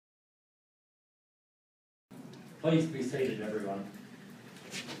Please be seated, everyone.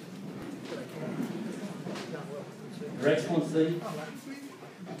 Your Excellency,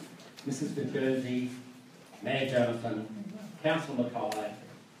 Mrs. Jersey, Mayor Jamison, Councillor Mackay,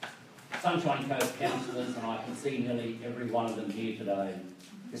 Sunshine Coast councillors, and I can see nearly every one of them here today.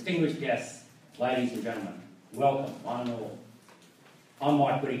 Distinguished guests, ladies and gentlemen, welcome, one and all. I'm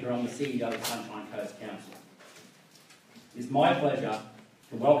Mike Whittaker, I'm the CEO of Sunshine Coast Council. It is my pleasure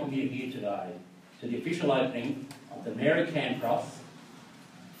to welcome you here today to the official opening of the Mary Cairncross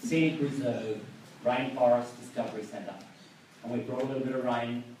Scenic Reserve Rainforest Discovery Centre. And we brought a little bit of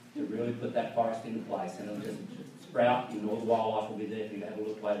rain to really put that forest into place, and it'll just sprout, and all the wildlife will be there for you to have a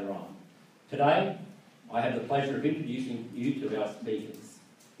look later on. Today, I have the pleasure of introducing you to our speakers.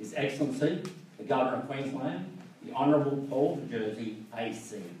 His Excellency, the Governor of Queensland, the Honourable Paul Jersey,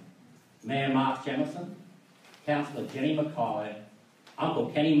 AC, Mayor Mark Jamison, Councillor Jenny Mackay,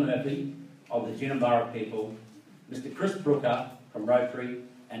 Uncle Kenny Murphy of the Ginninborough people, Mr. Chris Brooker from Rotary,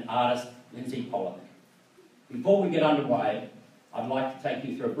 and artist Lindsay Pollock. Before we get underway, I'd like to take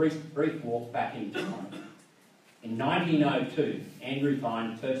you through a brief walk back in time. In 1902, Andrew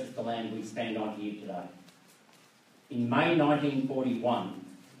Vine purchased the land we stand on here today. In May 1941,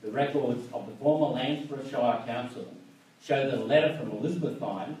 the records of the former Lansborough Shire Council show that a letter from Elizabeth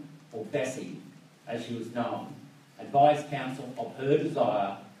Vine, or Bessie, as she was known, advised Council of her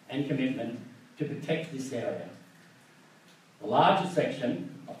desire and commitment to protect this area. The larger section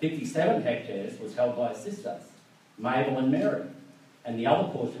of 57 hectares was held by her sisters, Mabel and Mary, and the other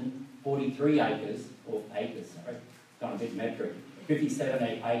portion, 43 acres, gone a bit metric,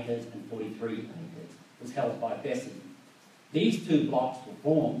 57 acres and 43 acres, was held by Bessie. These two blocks were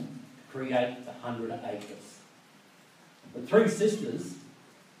formed to create the 100 acres. The three sisters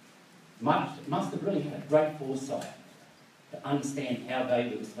must have really had a great foresight to understand how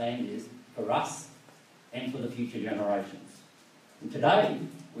valuable this land is for us and for the future generations. And today,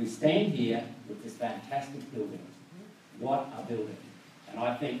 we stand here with this fantastic building. What a building. And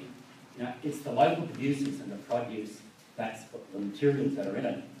I think, it's the local producers and the produce, that's the materials that are in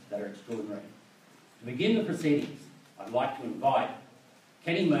it, that are extraordinary. To begin the proceedings, I'd like to invite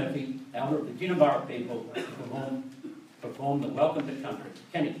Kenny Murphy, elder of the Ginninborough people, to perform the Welcome to Country.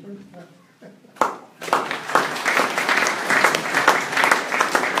 Kenny.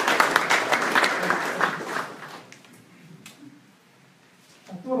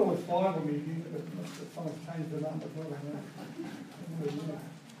 I thought it was 5 on me, but someone's changed the number.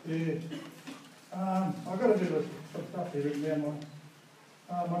 Yeah. I've got a bit of some stuff here written down.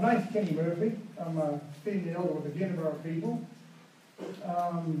 My name's Kenny Murphy. I'm a senior elder with the Ginninborough people.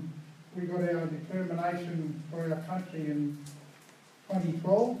 We got our determination for our country in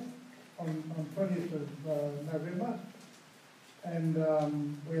 2012 on 20th of November, and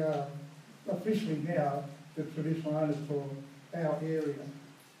we are officially now the traditional owners for our area.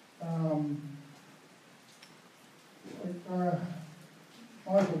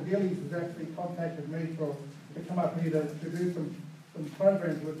 Michael Gillies has actually contacted me to come up here to do some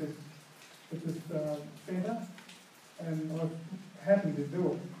programs with this centre, and I was happy to do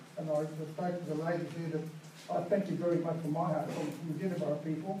it. And I spoke to the ladies here that I thank you very much from my heart, from the Ginninborough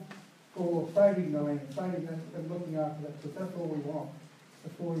people, for saving the land, saving that and looking after that, because that's all we want.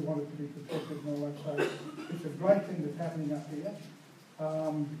 That's all we want it to be protected and all that. So it's a great thing that's happening up here,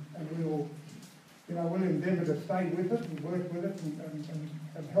 and we will, we'll endeavour to stay with it and work with it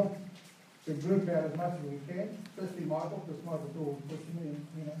and help the group out as much as we can, especially Michael, because Michael's always pushing me,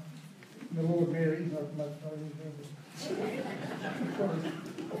 and the Lord Mary, not much. There's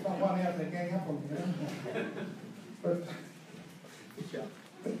not one out there gang up on me, But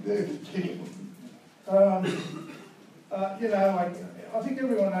I think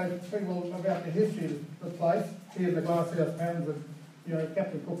everyone knows pretty well about the history of the place, here in the Glasshouse Mountains, and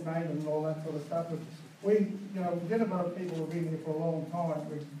Captain Cook name and all that sort of stuff. But we, Ginninborough people have been here for a long time.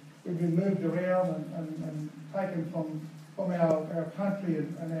 We've been moved around and taken from our country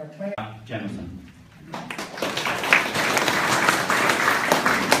and our clan. Jamison.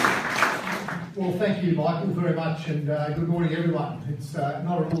 Well, thank you, Michael, very much, and good morning, everyone. It's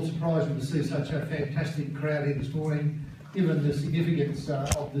not at all surprising to see such a fantastic crowd here this morning, given the significance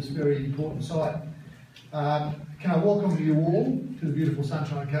of this very important site. Can I welcome you all to the beautiful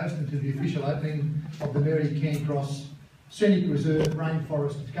Sunshine Coast and to the official opening of the Mary Cairncross Scenic Reserve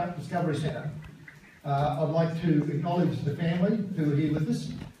Rainforest Discovery Centre. I'd like to acknowledge the family who are here with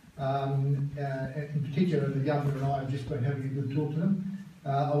us. In particular, the Governor and I have just been having a good talk to them.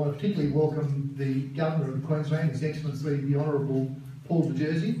 I want to particularly welcome the Governor of Queensland, His Excellency, the Honourable Paul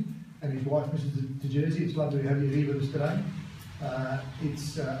Jersey, and his wife, Mrs. Jersey. It's lovely to have you here with us today.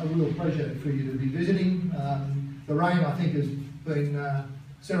 It's a real pleasure for you to be visiting. The rain, I think, has been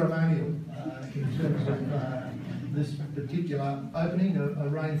ceremonial in terms of this particular opening, a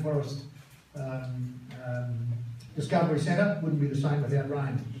Rainforest Discovery Centre. Wouldn't be the same without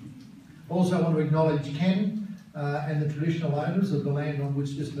rain. Also want to acknowledge Ken and the traditional owners of the land on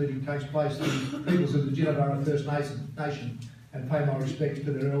which this meeting takes place, the peoples of the Jinnabara First Nation, and pay my respects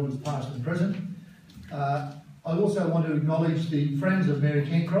to their elders past and present. I also want to acknowledge the Friends of Mary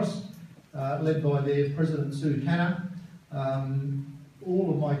Cairncross, led by their President Sue Tanner,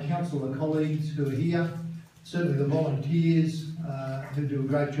 all of my councillor colleagues who are here, certainly the volunteers who do a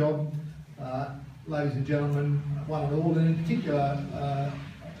great job, ladies and gentlemen, one and all, and in particular our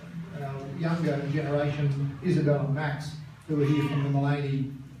younger generation, Isabel and Max, who are here from the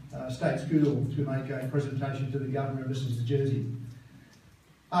Maleny State School to make a presentation to the Governor of Mrs. Jersey.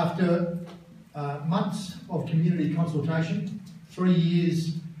 After months of community consultation, 3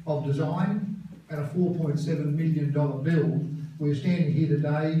 years of design and a $4.7 million bill, we're standing here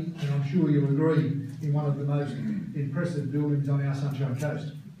today, and I'm sure you'll agree, in one of the most impressive buildings on our Sunshine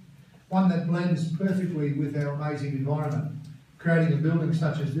Coast. One that blends perfectly with our amazing environment. Creating a building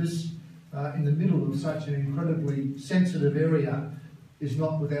such as this in the middle of such an incredibly sensitive area is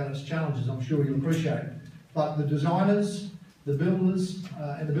not without its challenges, I'm sure you'll appreciate. But the designers, the builders,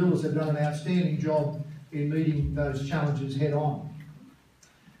 and the builders have done an outstanding job in meeting those challenges head on.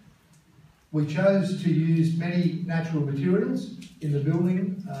 We chose to use many natural materials in the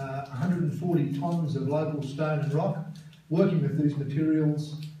building, 140 tonnes of local stone and rock, working with these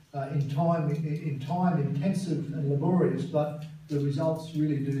materials in time intensive and laborious, but the results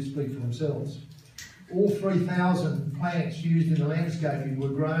really do speak for themselves. All 3,000 plants used in the landscaping were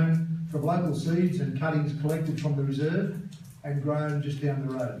grown from local seeds and cuttings collected from the reserve and grown just down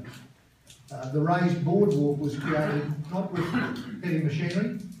the road. The raised boardwalk was created not with heavy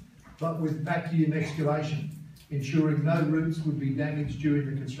machinery, but with vacuum excavation, ensuring no roots would be damaged during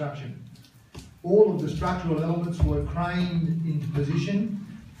the construction. All of the structural elements were craned into position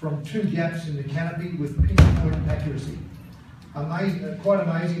from 2 gaps in the canopy with pinpoint accuracy. Quite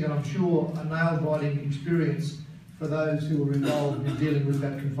amazing, and I'm sure a nail-biting experience for those who were involved in dealing with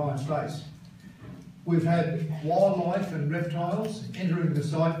that confined space. We've had wildlife and reptiles entering the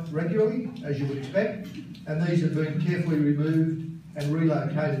site regularly, as you would expect, and these have been carefully removed and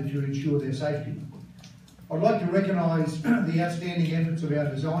relocated to ensure their safety. I'd like to recognise the outstanding efforts of our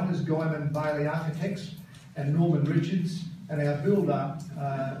designers, Guyman Bailey Architects and Norman Richards, and our builder,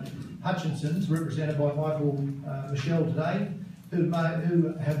 Hutchinson's, represented by Michael Michelle today,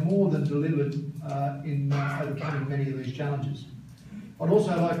 who have more than delivered in overcoming many of these challenges. I'd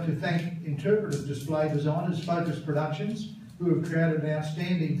also like to thank interpretive display designers, Focus Productions, who have created an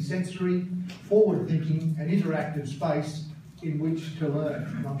outstanding sensory, forward-thinking and interactive space in which to learn.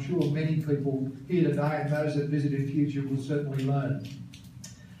 And I'm sure many people here today and those that visit in future will certainly learn.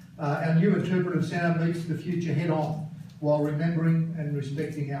 Our new interpretive centre meets the future head-on while remembering and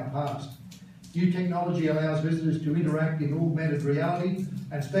respecting our past. New technology allows visitors to interact in augmented reality,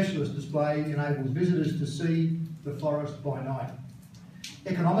 and specialist display enables visitors to see the forest by night.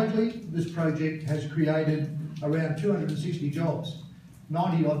 Economically, this project has created around 260 jobs.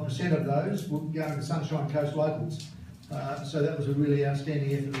 90% of those will go to Sunshine Coast locals. So that was a really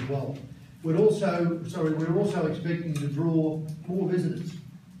outstanding effort as well. We're also expecting to draw more visitors,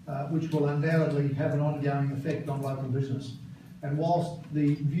 which will undoubtedly have an ongoing effect on local business. And whilst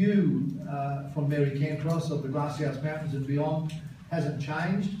the view from Mary Cairncross of the Glasshouse Mountains and beyond hasn't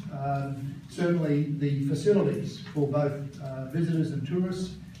changed, certainly the facilities for both visitors and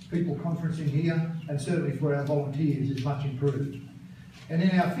tourists, people conferencing here, and certainly for our volunteers is much improved. And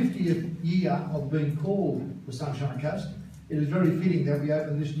in our 50th year of being called the Sunshine Coast, it is very fitting that we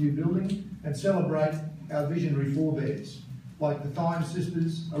open this new building and celebrate our visionary forebears, like the Thyme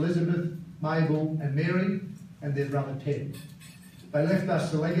sisters, Elizabeth, Mabel and Mary, and their brother Ted. They left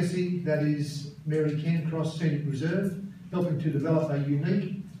us a legacy that is Mary Cairncross Scenic Reserve, helping to develop a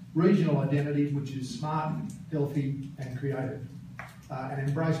unique regional identity which is smart, healthy and creative, and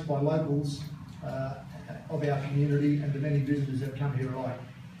embraced by locals of our community and the many visitors that come here alike.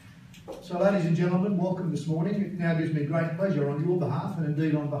 So ladies and gentlemen, welcome this morning. It now gives me great pleasure on your behalf, and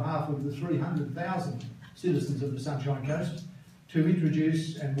indeed on behalf of the 300,000 citizens of the Sunshine Coast, to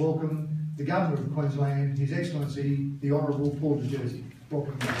introduce and welcome the Governor of Queensland, His Excellency, the Honourable Paul de Jersey.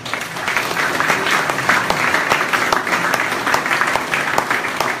 Welcome.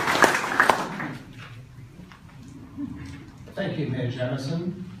 Thank you, Mayor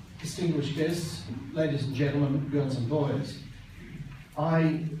Jamieson. Distinguished guests, ladies and gentlemen, girls and boys.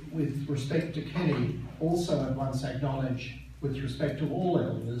 I, with respect to Kenny, also at once acknowledge, with respect to all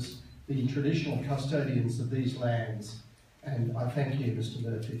elders, the traditional custodians of these lands, and I thank you, Mr.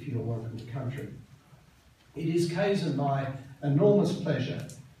 Murphy, for your welcome to country. It is Kay's and my enormous pleasure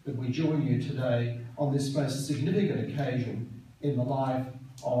that we join you today on this most significant occasion in the life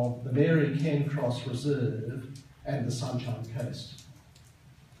of the Mary Cairncross Reserve and the Sunshine Coast.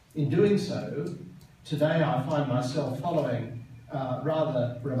 In doing so, today I find myself following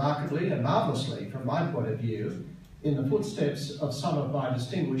rather remarkably and marvellously, from my point of view, in the footsteps of some of my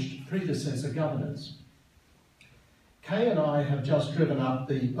distinguished predecessor governors. Kay and I have just driven up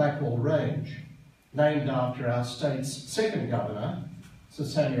the Blackwall Range, named after our state's second governor, Sir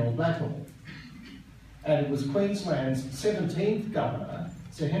Samuel Blackwall. And it was Queensland's 17th governor,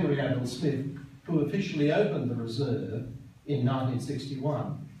 Sir Henry Smith, who officially opened the reserve in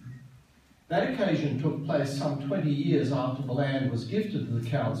 1961. That occasion took place some 20 years after the land was gifted to the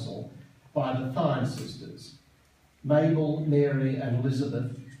council by the Thine sisters, Mabel, Mary and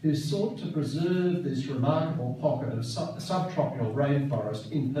Elizabeth, who sought to preserve this remarkable pocket of subtropical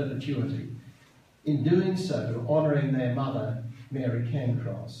rainforest in perpetuity, in doing so honouring their mother, Mary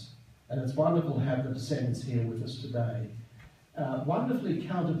Cairncross. And it's wonderful to have the descendants here with us today. Wonderfully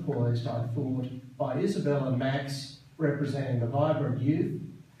counterpoised, I thought, by Isabel and Max, representing the vibrant youth.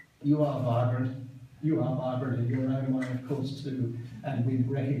 You are vibrant in your own way, of course, too, and we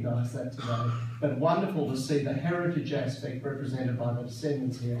recognise that today. But wonderful to see the heritage aspect represented by the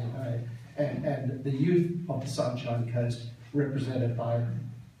descendants here today, and the youth of the Sunshine Coast represented by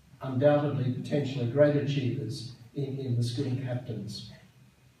undoubtedly potentially great achievers in the school captains.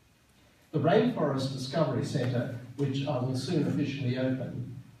 The Rainforest Discovery Centre, which I will soon officially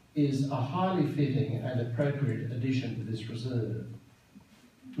open, is a highly fitting and appropriate addition to this reserve.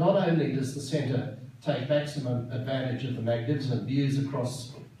 Not only does the centre take maximum advantage of the magnificent views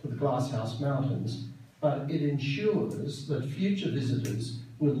across to the Glasshouse Mountains, but it ensures that future visitors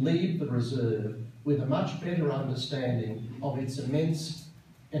will leave the reserve with a much better understanding of its immense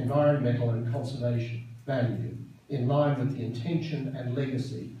environmental and conservation value, in line with the intention and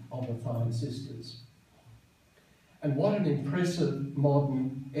legacy of the Thine sisters. And what an impressive,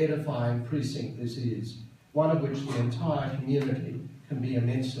 modern, edifying precinct this is, one of which the entire community can be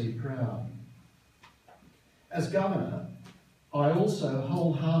immensely proud. As Governor, I also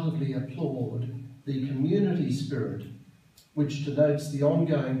wholeheartedly applaud the community spirit which denotes the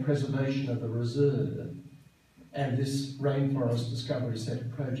ongoing preservation of the reserve and this Rainforest Discovery Centre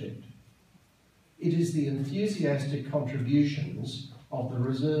project. It is the enthusiastic contributions of the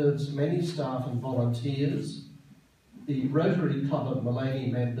reserve's many staff and volunteers, the Rotary Club of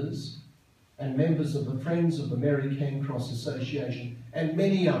Maleny members, and members of the Friends of the Mary Cairncross Association, and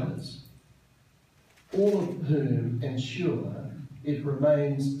many others, all of whom ensure it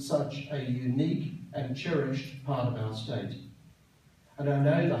remains such a unique and cherished part of our state. And I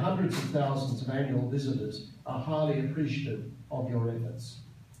know the hundreds of thousands of annual visitors are highly appreciative of your efforts.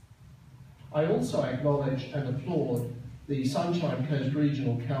 I also acknowledge and applaud the Sunshine Coast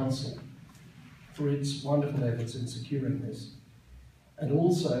Regional Council for its wonderful efforts in securing this, and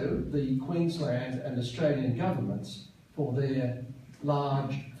also the Queensland and Australian governments for their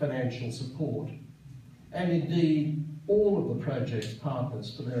large financial support, and indeed all of the project's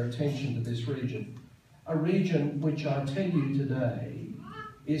partners for their attention to this region, a region which I tell you today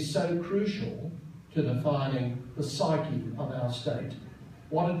is so crucial to defining the psyche of our state,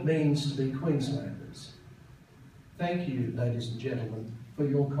 what it means to be Queenslanders. Thank you, ladies and gentlemen, for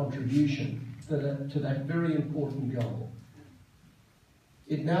your contribution to that very important goal.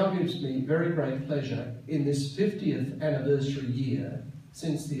 It now gives me very great pleasure in this 50th anniversary year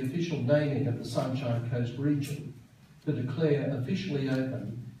since the official naming of the Sunshine Coast region to declare officially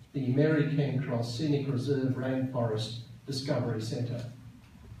open the Mary Cairncross Scenic Reserve Rainforest Discovery Centre.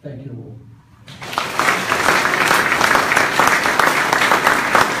 Thank you all.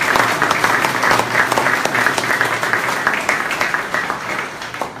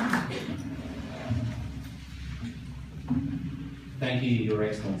 Thank you, Your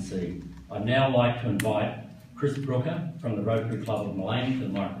Excellency. I'd now like to invite Chris Brooker from the Rotary Club of Maleny to the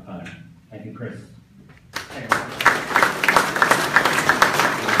microphone. Thank you, Chris.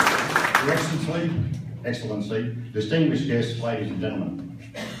 Your Excellency, distinguished guests, ladies and gentlemen,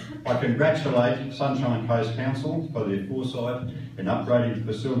 I congratulate Sunshine Coast Council for their foresight in upgrading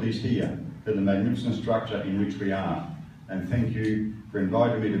the facilities here to the magnificent structure in which we are, and thank you for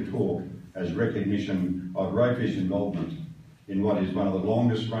inviting me to talk as recognition of Rotary's involvement in what is one of the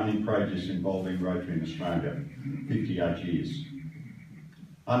longest running projects involving Rotary in Australia, 58 years.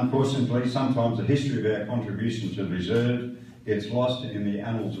 Unfortunately, sometimes the history of our contribution to the reserve gets lost in the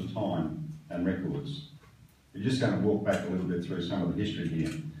annals of time and records. We're just going to walk back a little bit through some of the history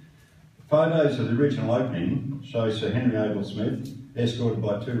here. Photos of the original opening show Sir Henry Abel Smith escorted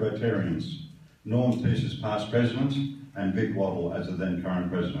by 2 Rotarians, Norm Teese as past president and Vic Wattle as the then current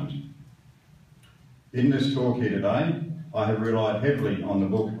president. In this talk here today, I have relied heavily on the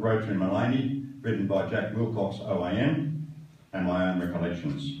book Rotary Maleny, written by Jack Wilcox OAM, and my own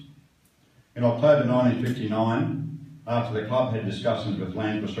recollections. In October 1959, after the club had discussions with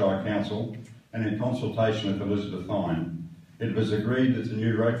Landsborough Shire Council and in consultation with Elizabeth Thine, it was agreed that the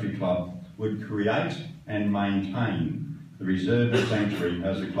new Rotary Club would create and maintain the reserve and sanctuary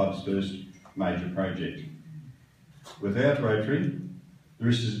as the club's first major project. Without Rotary,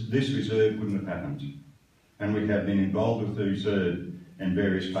 this reserve wouldn't have happened, and we have been involved with the reserve and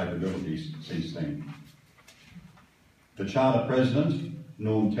various capabilities since then. The Charter President,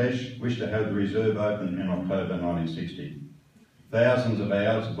 Norm Teese, wished to have the reserve open in October 1960. Thousands of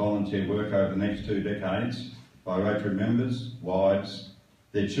hours of volunteer work over the next 2 decades by Rotary members, wives,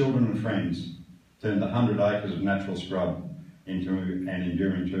 their children and friends turned the 100 acres of natural scrub into an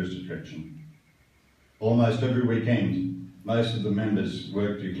enduring tourist attraction. Almost every weekend, most of the members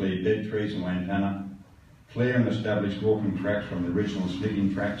worked to clear dead trees and lantana, clear and establish walking tracks from the original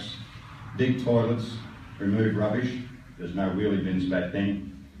snigging tracks, dig toilets, remove rubbish, there's no wheelie bins back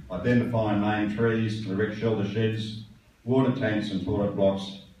then, identify and name trees, erect shelter sheds, water tanks and toilet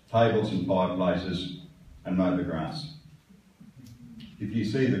blocks, tables and fireplaces, and mow the grass. If you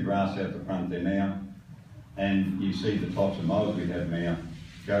see the grass out the front there now, and you see the types of mowers we have now,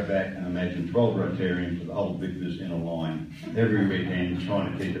 go back and imagine 12 Rotarians with old victors in a line every weekend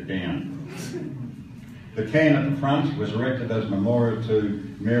trying to keep it down. The cairn at the front was erected as a memorial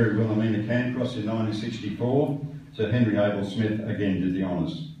to Mary Cairncross in 1964. Sir Henry Abel Smith again did the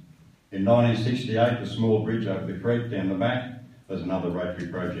honours. In 1968, the small bridge over the creek down the back was another Rotary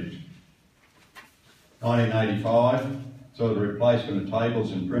project. 1985 saw the replacement of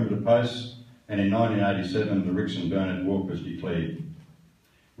tables and perimeter posts, and in 1987 the Rixon-Burnett Walk was declared.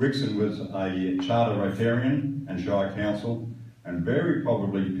 Rixon was a charter Rotarian and Shire Council, and very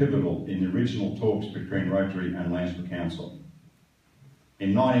probably pivotal in the original talks between Rotary and Landsborough Council.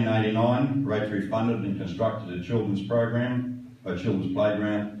 In 1989, Rotary funded and constructed a children's playground,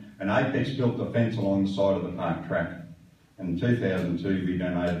 and Apex built the fence along the side of the park track. In 2002, we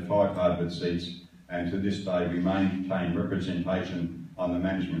donated 5 hardwood seats, and to this day we maintain representation on the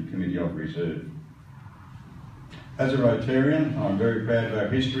Management Committee of Reserve. As a Rotarian, I'm very proud of our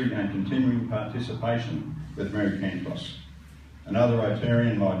history and continuing participation with Mary Cairncross. Another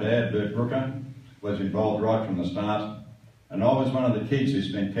Rotarian, my dad, Bert Brooker, was involved right from the start, and I was one of the kids who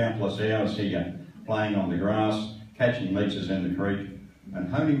spent countless hours here playing on the grass, catching leeches in the creek,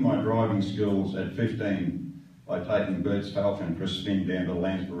 and honing my driving skills at 15 by taking Bert's Falcon for a spin down to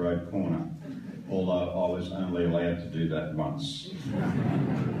Landsborough Road corner, although I was only allowed to do that once.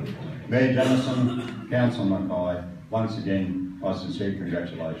 Mayor Jamison, Councillor Mackay, once again, my sincere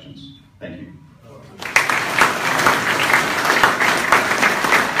congratulations. Thank you.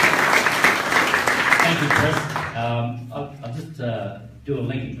 Thank you, Chris. I'll just do a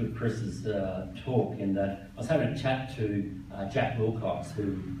linkage with Chris's talk in that I was having a chat to Jack Wilcox,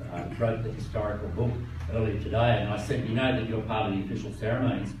 who wrote the historical book earlier today, and I said, you know that you're part of the official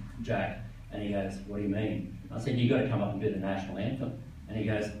ceremonies, Jack? And he goes, what do you mean? I said, you've got to come up and do the national anthem. And he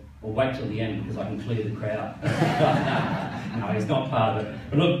goes, well, wait till the end because I can clear the crowd. No, he's not part of it.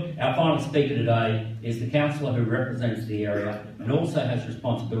 But look, our final speaker today is the councillor who represents the area and also has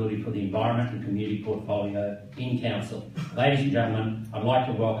responsibility for the environment and community portfolio in council. Ladies and gentlemen, I'd like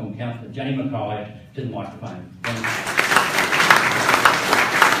to welcome Councillor Jenny Mackay to the microphone.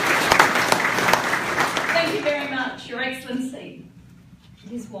 Thank you very much, Your Excellency,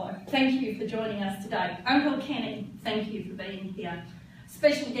 his wife. Thank you for joining us today. Uncle Kenny, thank you for being here.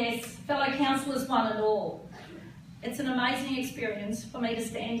 Special guests, fellow councillors one and all. It's an amazing experience for me to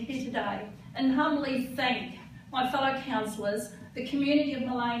stand here today and humbly thank my fellow councillors, the community of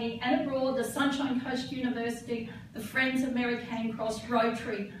Maleny and abroad, the Sunshine Coast University, the Friends of Mary Cairncross,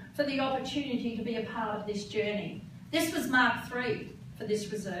 Rotary, for the opportunity to be a part of this journey. This was Mark III for this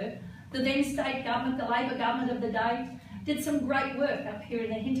reserve. The then state government, the Labor government of the day, did some great work up here in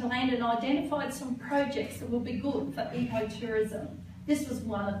the hinterland and identified some projects that will be good for ecotourism. This was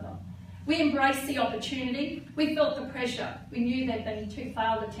one of them. We embraced the opportunity. We felt the pressure. We knew there'd been 2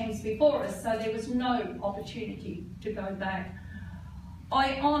 failed attempts before us, so there was no opportunity to go back.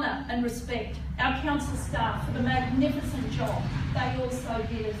 I honour and respect our council staff for the magnificent job they also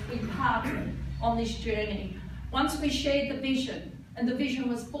did as we partnered on this journey. Once we shared the vision, and the vision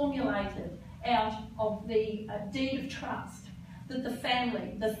was formulated out of the deed of trust that the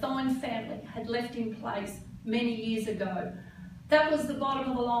family, the Thine family, had left in place many years ago. That was the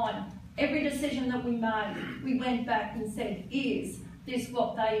bottom of the line. Every decision that we made, we went back and said, is this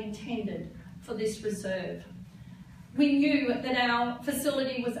what they intended for this reserve? We knew that our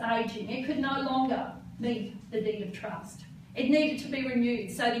facility was ageing. It could no longer meet the deed of trust. It needed to be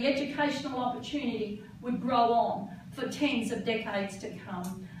renewed so the educational opportunity would grow on for tens of decades to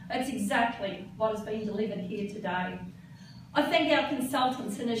come. That's exactly what has been delivered here today. I thank our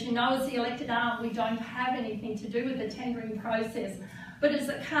consultants, and as you know, as the elected arm, we don't have anything to do with the tendering process. But as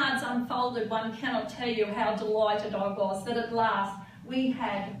the cards unfolded, one cannot tell you how delighted I was that at last we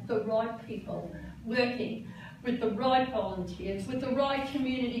had the right people working with the right volunteers, with the right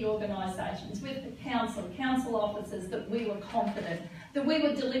community organisations, with the council officers, that we were confident that we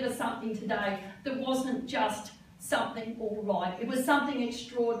would deliver something today that wasn't just something all right. It was something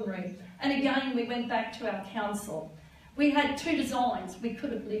extraordinary. And again, we went back to our council. We had 2 designs we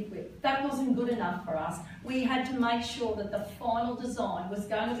could have lived with. That wasn't good enough for us. We had to make sure that the final design was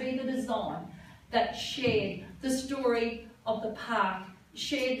going to be the design that shared the story of the park,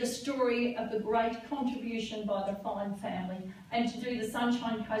 shared the story of the great contribution by the Fine family, and to do the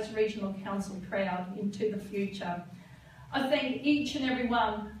Sunshine Coast Regional Council proud into the future. I think each and every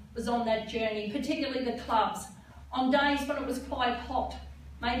one was on that journey, particularly the clubs. On days when it was quite hot,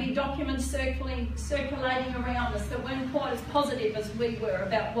 maybe documents circulating around us that weren't quite as positive as we were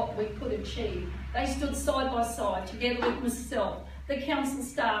about what we could achieve. They stood side by side, together with myself, the council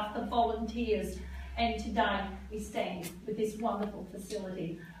staff, the volunteers, and today we stand with this wonderful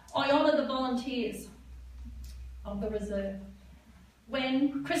facility. I honour the volunteers of the reserve.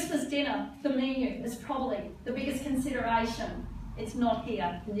 When Christmas dinner, the menu, is probably the biggest consideration, it's not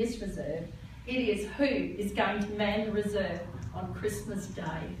here in this reserve. It is who is going to man the reserve on Christmas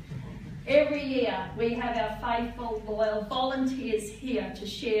Day. Every year we have our faithful, loyal volunteers here to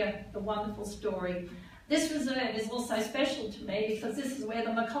share the wonderful story. This reserve is also special to me because this is where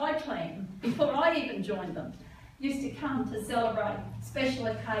the Mackay clan, before I even joined them, used to come to celebrate special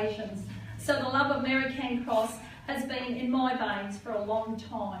occasions. So the love of Mary Cairncross has been in my veins for a long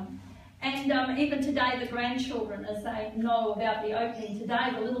time. And even today, the grandchildren, as they know about the opening today,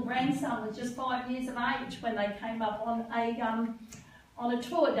 the little grandson was just 5 years of age when they came up on a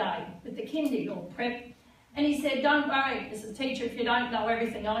tour day with the kindy or prep. And he said, don't worry, as a teacher, if you don't know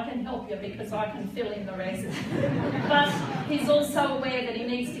everything, I can help you because I can fill in the rest. But he's also aware that he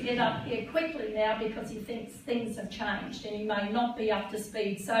needs to get up here quickly now because he thinks things have changed and he may not be up to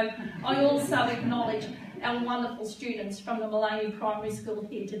speed. So I also acknowledge our wonderful students from the Maleny Primary School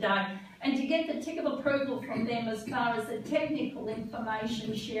here today. And to get the tick of approval from them as far as the technical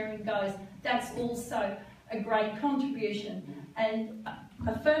information sharing goes, that's also a great contribution and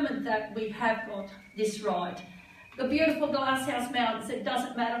affirmation that we have got this right. The beautiful Glasshouse Mountains, it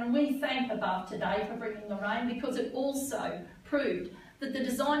doesn't matter, and we thank Above today for bringing the rain because it also proved that the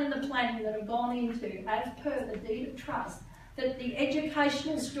design and the planning that have gone into, as per the deed of trust, that the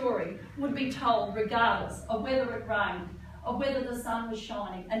educational story would be told regardless of whether it rained, of whether the sun was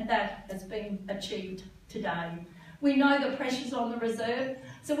shining, and that has been achieved today. We know the pressures on the reserve,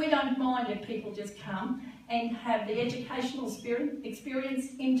 so we don't mind if people just come and have the educational experience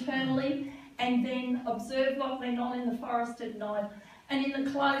internally and then observe what went on in the forest at night. And in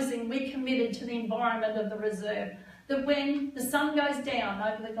the closing, we committed to the environment of the reserve, that when the sun goes down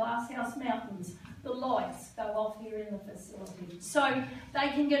over the Glasshouse Mountains, the lights go off here in the facility. So they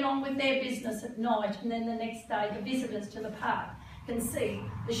can get on with their business at night, and then the next day the visitors to the park can see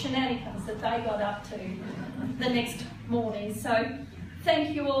the shenanigans that they got up to the next morning. So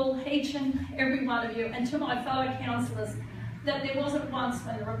thank you all, each and every one of you, and to my fellow councillors, that there wasn't once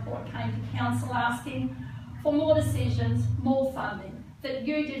when the report came to council asking for more decisions, more funding, that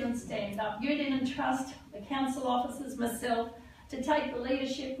you didn't stand up, you didn't trust the council officers, myself, to take the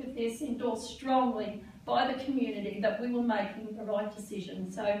leadership with this, endorsed strongly by the community that we were making the right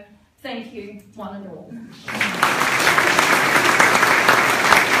decision. So thank you, one and all.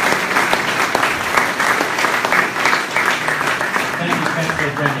 Thank you,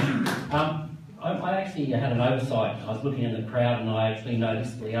 Councillor Brennan. I actually had an oversight. I was looking in the crowd and I actually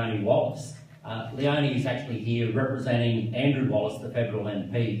noticed Leonie Wallace. Leonie is actually here representing Andrew Wallace, the federal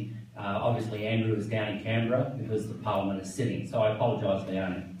MP. Obviously Andrew is down in Canberra because the Parliament is sitting, so I apologise,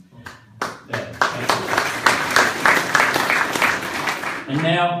 Leonie. And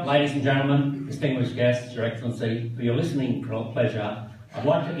now, ladies and gentlemen, distinguished guests, Your Excellency, for your listening pleasure, I'd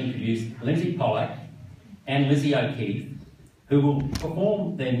like to introduce Lindsay Pollack and Lizzie O'Keefe, who will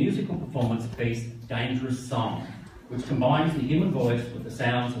perform their musical performance piece, Dangerous Song, which combines the human voice with the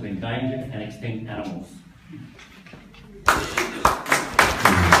sounds of endangered and extinct animals.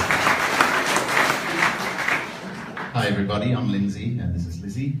 Hi everybody, I'm Lindsay and this is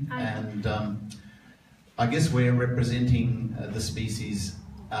Lizzie. Hi. And I guess we're representing the species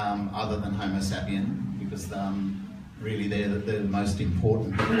other than Homo sapien because really they're the most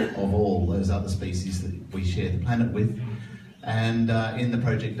important of all those other species that we share the planet with. And in the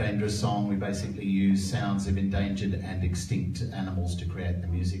Project Dangerous song we basically use sounds of endangered and extinct animals to create the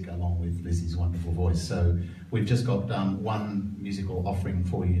music along with Lizzie's wonderful voice. So we've just got one musical offering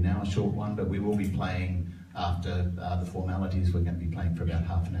for you now, a short one, but we will be playing after the formalities. We're going to be playing for about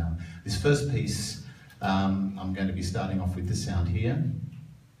half an hour. This first piece, I'm going to be starting off with this sound here.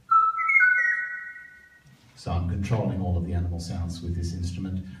 So I'm controlling all of the animal sounds with this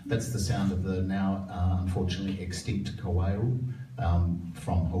instrument. That's the sound of the now unfortunately extinct koaru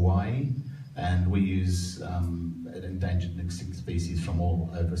from Hawaii. And we use endangered and extinct species from all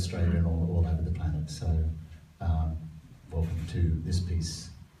over Australia and all over the planet. So welcome to this piece,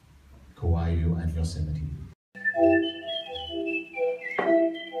 Kauai and Yosemite.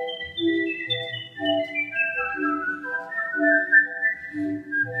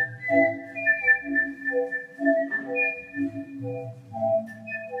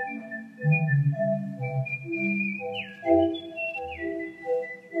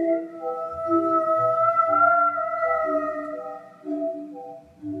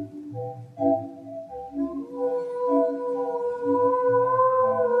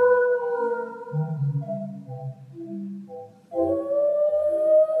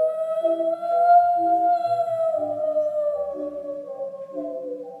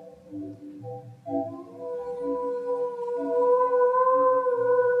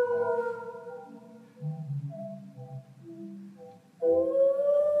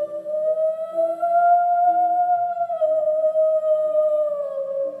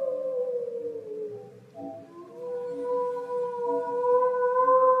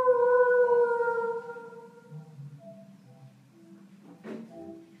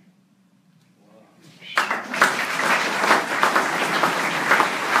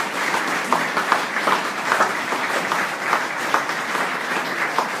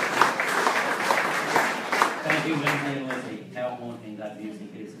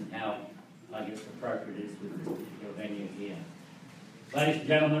 Ladies and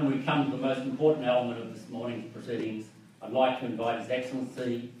gentlemen, we come to the most important element of this morning's proceedings. I'd like to invite His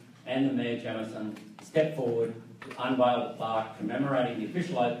Excellency and the Mayor Jamieson to step forward to unveil the plaque commemorating the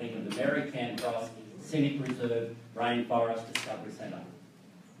official opening of the Mary Cairncross Scenic Reserve Rainforest Discovery Centre.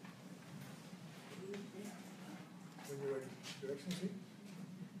 Your Excellency.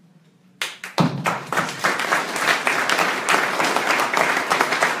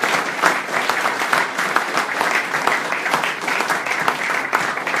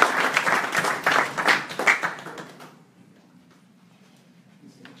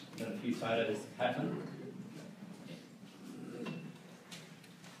 Photos happen.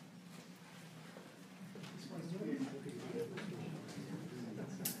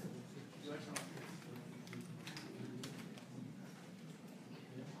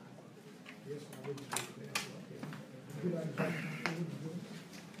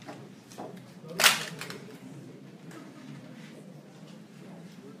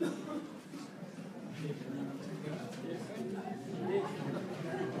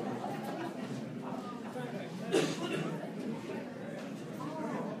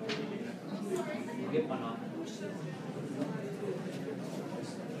 Get one on.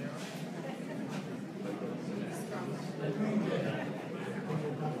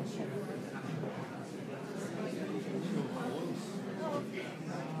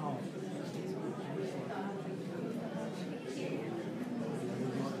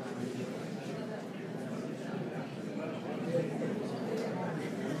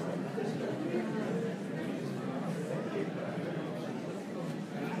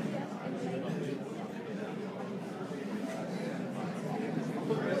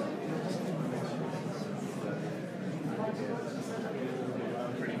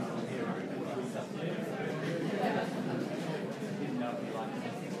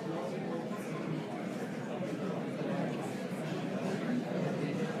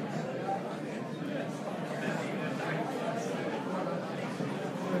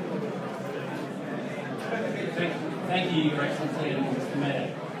 Thank you, Your Excellency and Mr.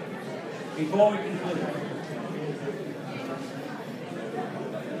 Mayor. Before we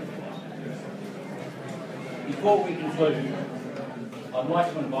conclude, I'd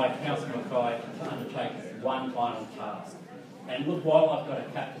like to invite Councillor Mackay to undertake one final task. And look, while I've got a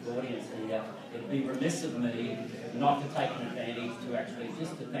captive audience here, it'd be remiss of me not to take an advantage to actually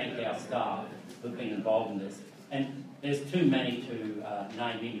just to thank our staff who've been involved in this. And there's too many to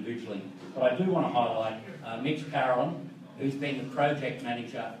name individually, but I do want to highlight Mitch Carolyn, who's been the project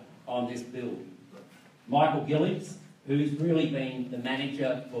manager on this build. Michael Gillies, who's really been the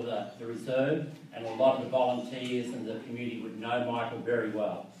manager for the reserve, and a lot of the volunteers and the community would know Michael very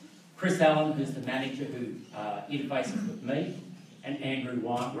well. Chris Allen, who's the manager who interfaces with me, and Andrew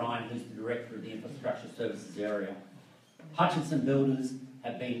Ryan, who's the director of the infrastructure services area. Hutchinson Builders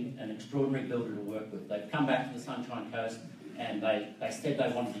have been an extraordinary builder to work with. They've come back to the Sunshine Coast and they said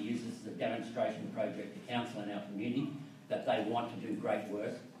they wanted to use this as a demonstration project to council and our community, that they want to do great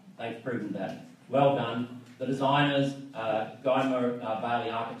work. They've proven that. Well done. The designers, Guymer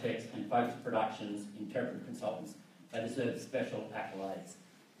Bailey Architects and Focus Productions, Interpretive Consultants, they deserve special accolades.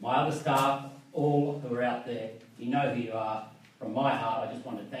 My other staff, all who are out there, you know who you are. From my heart, I just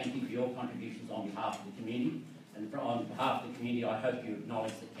want to thank you for your contributions on behalf of the community. And on behalf of the community, I hope you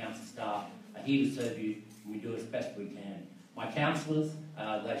acknowledge that council staff are here to serve you, and we do as best we can. My councillors,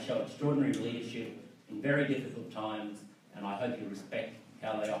 they show extraordinary leadership in very difficult times, and I hope you respect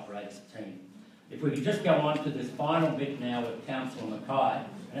how they operate as a team. If we could just go on to this final bit now with Councillor Mackay,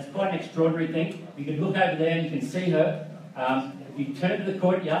 and it's quite an extraordinary thing. You can look over there and you can see her. If you turn to the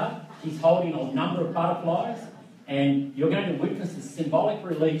courtyard, she's holding a number of butterflies, and you're going to witness the symbolic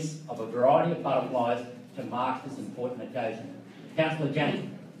release of a variety of butterflies to mark this important occasion. Councillor Janney.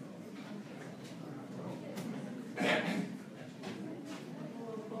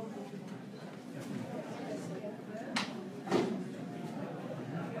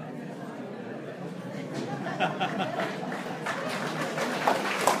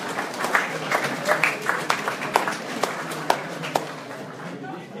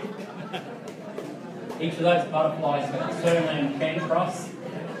 Each of those butterflies have the surname Cairncross.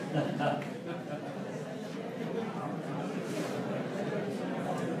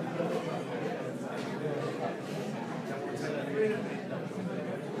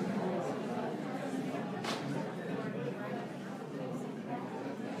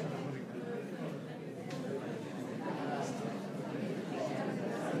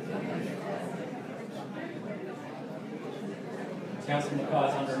 Councillor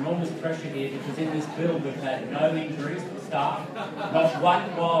Mackay's under enormous pressure here because in this build we've had no injuries to staff, not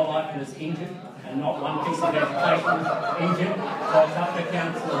one wildlife was injured, and not one piece of vegetation was injured. So it's up to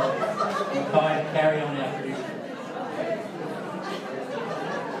Councillor Mackay to carry on our tradition.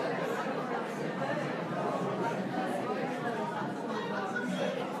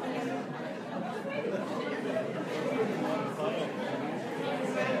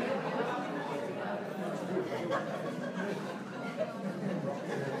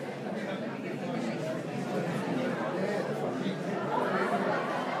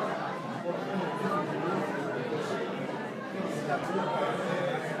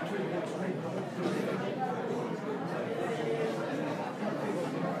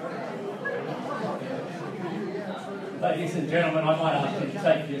 Ladies and gentlemen, I might ask you to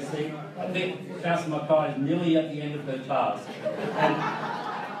take your seat. I think Councillor Mackay is nearly at the end of her task.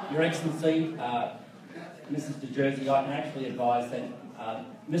 And Your Excellency, Mrs. De Jersey, I can actually advise that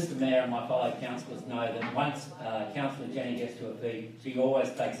Mr Mayor and my fellow councillors know that once Councillor Jenny gets to her feet, she always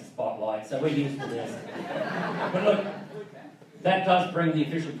takes the spotlight, so we're used to this. But look, that does bring the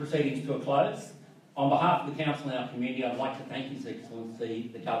official proceedings to a close. On behalf of the Council and our community, I'd like to thank His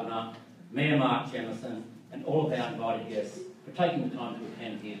Excellency, the Governor, Mayor Mark Jemison, and all of our invited guests for taking the time to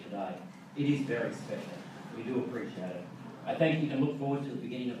attend here today. It is very special. We do appreciate it. I thank you and look forward to the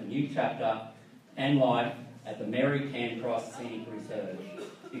beginning of a new chapter and life at the Mary Cairncross Scenic Reserve.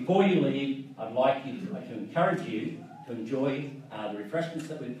 Before you leave, I'd like you to encourage you to enjoy the refreshments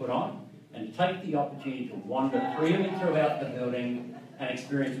that we've put on and take the opportunity to wander freely throughout the building and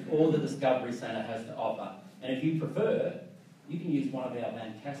experience all the Discovery Centre has to offer. And if you prefer, you can use one of our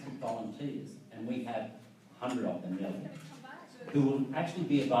fantastic volunteers, and we have 100 of them now, who will actually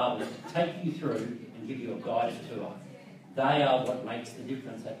be available to take you through and give you a guided tour. They are what makes the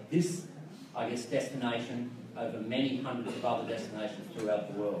difference at this, destination over many hundreds of other destinations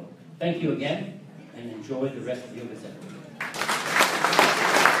throughout the world. Thank you again, and enjoy the rest of your visit.